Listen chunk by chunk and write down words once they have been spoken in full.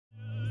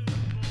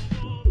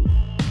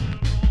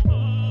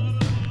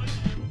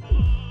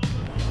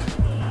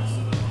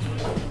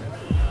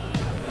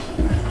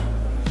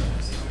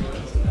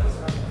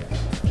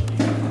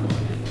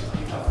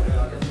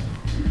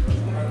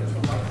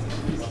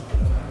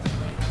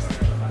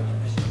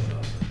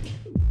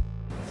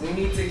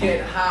need to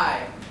get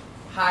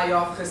high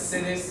off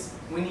chassidic.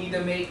 We need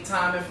to make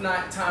time, if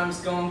not, time's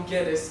gon'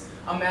 get us.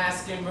 I'm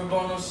asking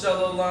Rabono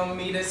Shalom,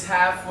 meet us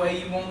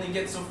halfway. You only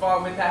get so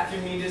far with half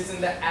your meters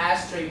in the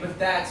ashtray, but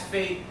that's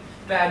fate.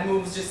 Bad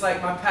moves just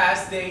like my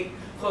past date.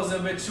 Close a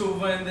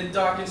retriever in the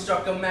dark and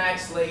struck a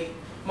match late.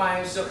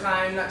 Mayim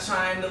Shokayim, not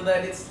trying to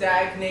let it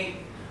stagnate.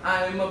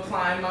 I am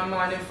applying my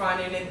mind and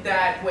finding it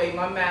that way.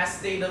 My mass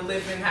state of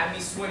living had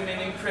me swimming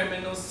in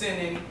criminal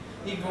sinning.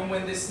 Even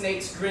when the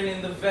snake's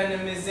grinning, the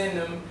venom is in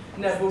them.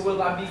 Never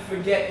will I be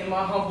forgetting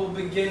my humble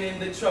beginning,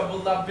 the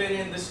trouble I've been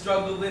in, the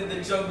struggle in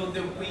the jungle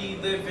that we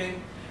live in.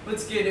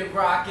 Let's get it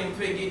rockin',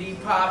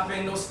 piggity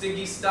poppin', no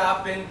stiggy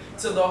stopping,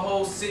 till the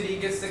whole city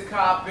gets to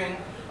coppin'.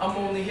 I'm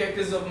only here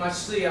cause of my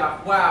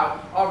shliach.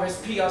 Wow,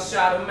 RSP, I'll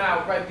shout him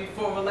out right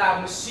before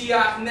aloud.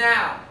 Mashiach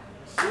now.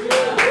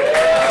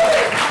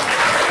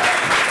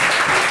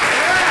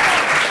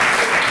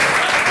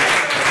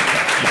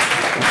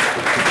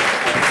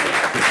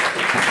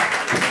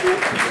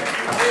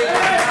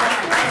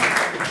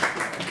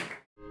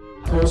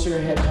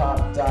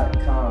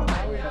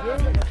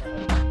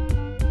 KosherHipHop.com.